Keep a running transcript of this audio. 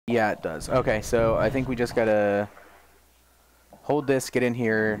Yeah, it does. Okay, so I think we just gotta hold this, get in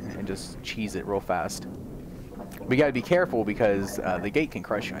here, and just cheese it real fast. We gotta be careful because the gate can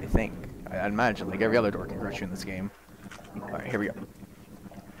crush you, I think. I imagine, like every other door can crush you in this game. Alright, here we go.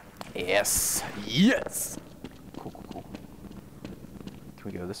 Yes! Yes! Cool, cool, cool.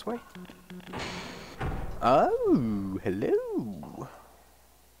 Can we go this way? Oh, hello!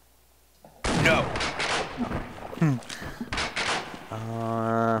 No!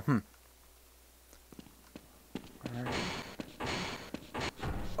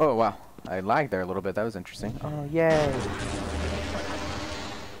 Oh, wow. I lagged there a little bit. That was interesting. Oh, yay!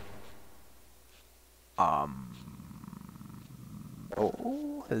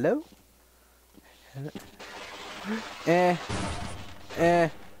 Oh, hello? Hello?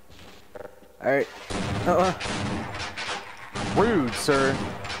 Alright. Rude, sir.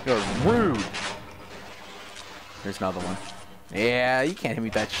 You're rude. There's another one. Yeah, you can't hit me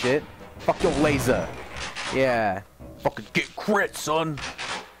with that shit. Fuck your laser. Yeah. Fucking get crit, son.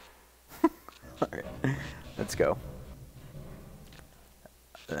 Alright. Let's go.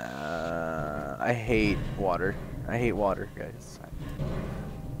 I hate water. I hate water, guys.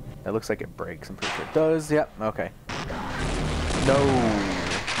 It looks like it breaks. I'm pretty sure it does. Yep. Okay. No.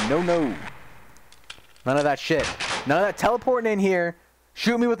 No, no. None of that shit. None of that teleporting in here.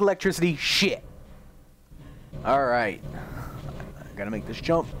 Shoot me with electricity. Shit. Alright. I gotta make this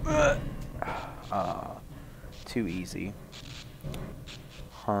jump. Too easy.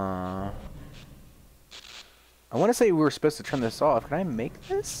 Huh. I want to say we were supposed to turn this off. Can I make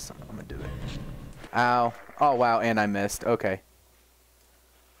this? I'm gonna do it. Ow. Oh, wow. And I missed. Okay.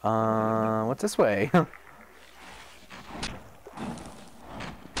 What's this way? Did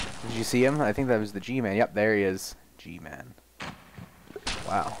you see him? I think that was the G-Man. Yep, there he is. G-Man.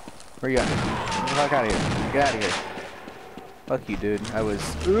 Wow. Where you at? Get the fuck out of here. Get out of here. Fuck you, dude. I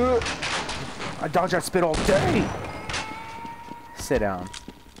was... I dodged that spit all day! Sit down.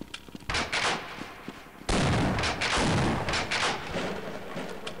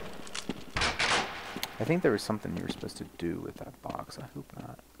 I think there was something you were supposed to do with that box. I hope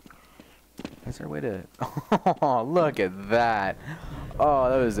not. Is there a way to... Oh, look at that. Oh,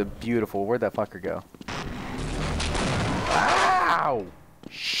 that was a beautiful... Where'd that fucker go? Ow!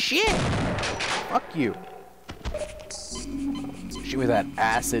 Shit! Fuck you. Shoot with that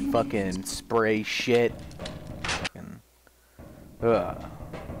acid fucking spray shit. Fucking... Ugh.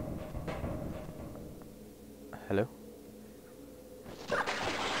 Hello?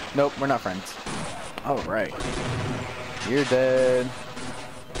 Nope, we're not friends. Alright. You're dead.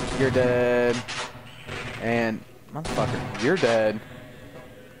 You're dead. And... Motherfucker, you're dead.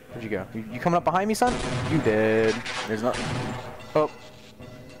 Where'd you go? You coming up behind me, son? You dead. There's nothing. Oh.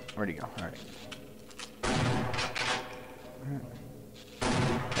 Where'd he go? Alright.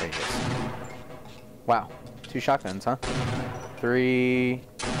 There he is. Wow. 2 shotguns, huh? 3...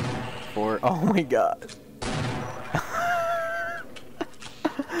 4... Oh my god.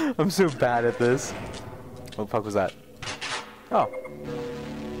 I'm so bad at this. What the fuck was that? Oh.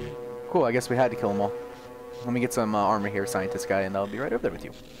 Cool, I guess we had to kill them all. Let me get some armor here, scientist guy, and I'll be right over there with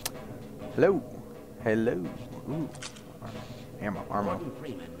you. Hello. Hello. Ooh. Armor.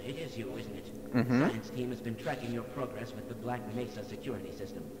 Freeman, it is you, isn't it? Mm-hmm. The science team has been tracking your progress with the Black Mesa security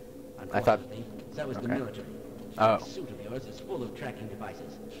system. I thought... Unfortunately, so is the military. Oh. That suit of yours is full of tracking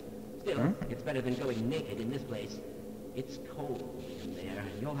devices. Still, it's better than going naked in this place. It's cold in there,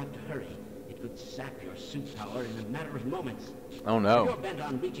 and you'll have to hurry. It could sap your suit power in a matter of moments. Oh no. If you're bent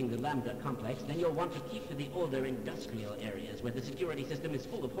on reaching the Lambda complex, then you'll want to keep to the older industrial areas where the security system is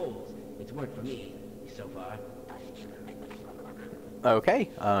full of holes. It's worked for me so far. Okay.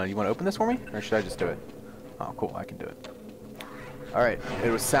 You want to open this for me? Or should I just do it? Oh, cool. I can do it. Alright.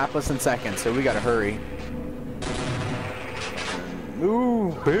 It was sap us in seconds, so we gotta hurry.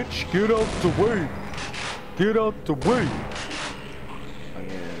 Move, bitch! Get out the way! Get out the way!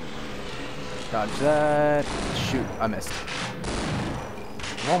 Okay. Dodge that. Shoot. I missed.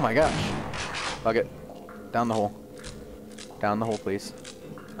 Oh my gosh. Fuck it. Down the hole. Down the hole, please.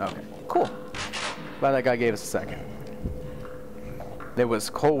 Okay. Cool. Glad that guy gave us a second. It was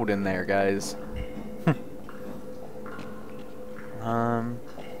cold in there, guys.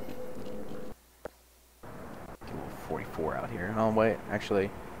 44 out here. Oh, wait. Actually.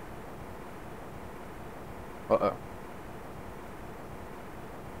 Uh-oh.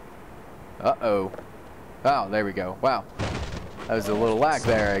 Uh-oh. Oh, there we go. Wow. That was a little lag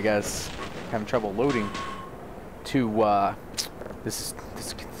there, I guess. Having trouble loading. This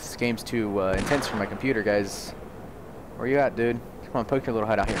game's too intense for my computer, guys. Where you at, dude? Come on, poke your little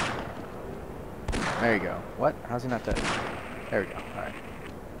head out here. There you go. What? How's he not dead? There we go. Alright.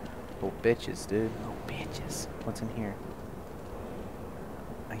 Little bitches, dude. Little bitches. What's in here?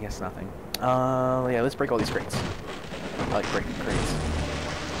 I guess nothing. Yeah, let's break all these crates. I like breaking crates.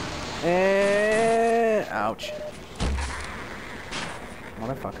 And ouch.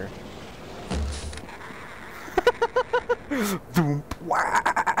 Motherfucker.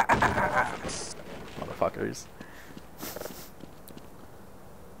 Motherfuckers.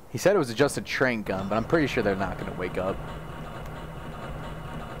 He said it was just a train gun, but I'm pretty sure they're not gonna wake up.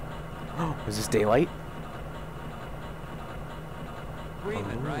 Is this daylight?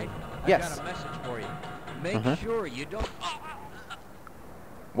 Freeman, right? Yes. I got a message for you. Make sure you don't...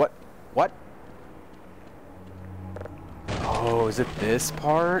 What? What? Oh, is it this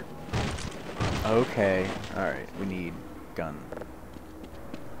part? Okay. Alright, we need gun.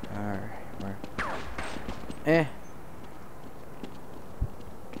 Alright, where?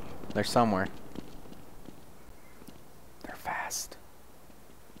 They're somewhere. They're fast.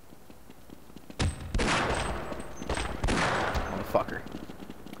 Motherfucker.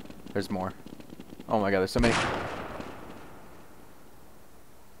 There's more. Oh my god, there's so many.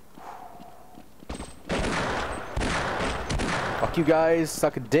 Fuck you guys,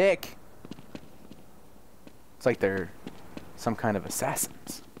 suck a dick. It's like they're some kind of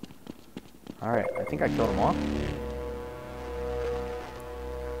assassins. Alright, I think I killed them all.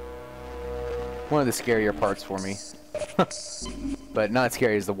 One of the scarier parts for me. But not as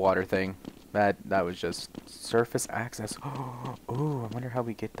scary as the water thing. That was just surface access. Oh, I wonder how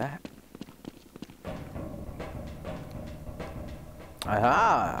we get that.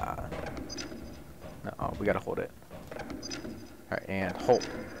 Aha! No, oh, we gotta hold it. Alright, and hold.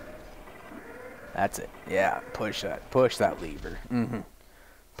 That's it. Yeah, push that lever.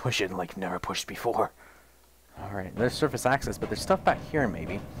 Push it like you've never pushed before. Alright, there's surface access, but there's stuff back here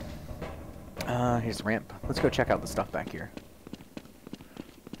maybe. Here's the ramp. Let's go check out the stuff back here.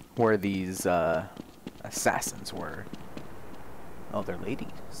 Where these, assassins were. Oh, they're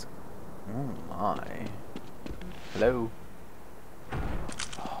ladies. Oh my. Hello.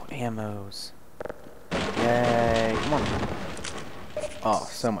 Oh, ammos. Yay. Come on. Oh,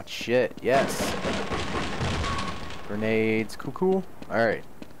 so much shit. Yes. Grenades. Cool, cool. Alright.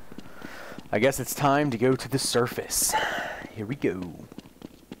 I guess it's time to go to the surface. Here we go.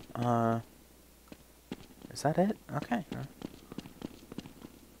 Is that it? Okay.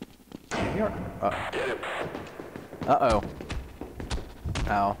 Uh-oh.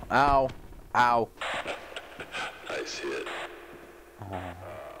 Ow. Ow. Ow. I see it. Oh.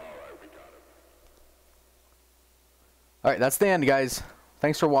 Alright, that's the end, guys.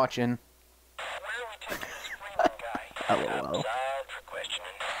 Thanks for watching. LOL. For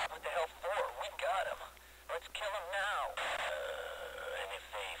questioning. What the hell for? We got him. Let's kill him now. And if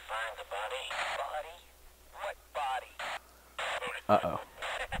they find the body? Body? What body? Uh-oh.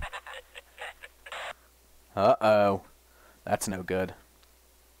 Uh-oh. That's no good.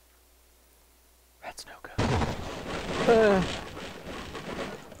 That's no good.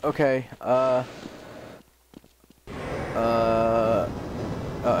 Okay, uh-oh.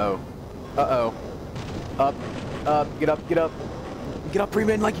 Uh-oh. Up, get up, get up. Get up,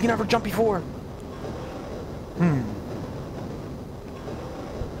 Freeman, like you never jumped before.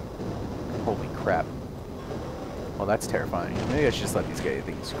 Holy crap. Well, that's terrifying. Maybe I should just let these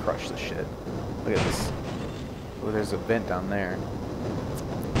things crush the shit. Look at this. Oh, there's a vent down there.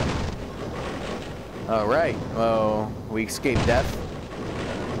 Alright, well, we escaped death.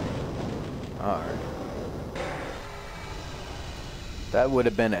 Alright. That would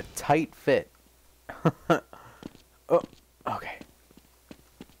have been a tight fit. Oh, okay.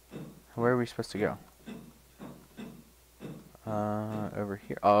 Where are we supposed to go? Over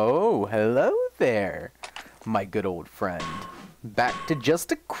here. Oh, hello there, my good old friend. Back to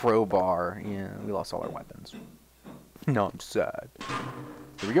just a crowbar. Yeah, we lost all our weapons. No, I'm sad.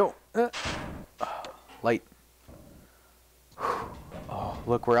 Here we go. Light. Oh,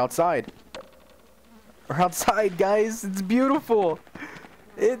 look, we're outside. We're outside, guys. It's beautiful.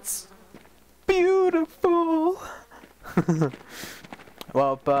 It's beautiful.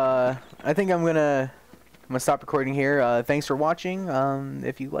 Well, I think I'm gonna stop recording here. Thanks for watching.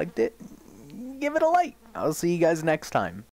 If you liked it, give it a like. I'll see you guys next time.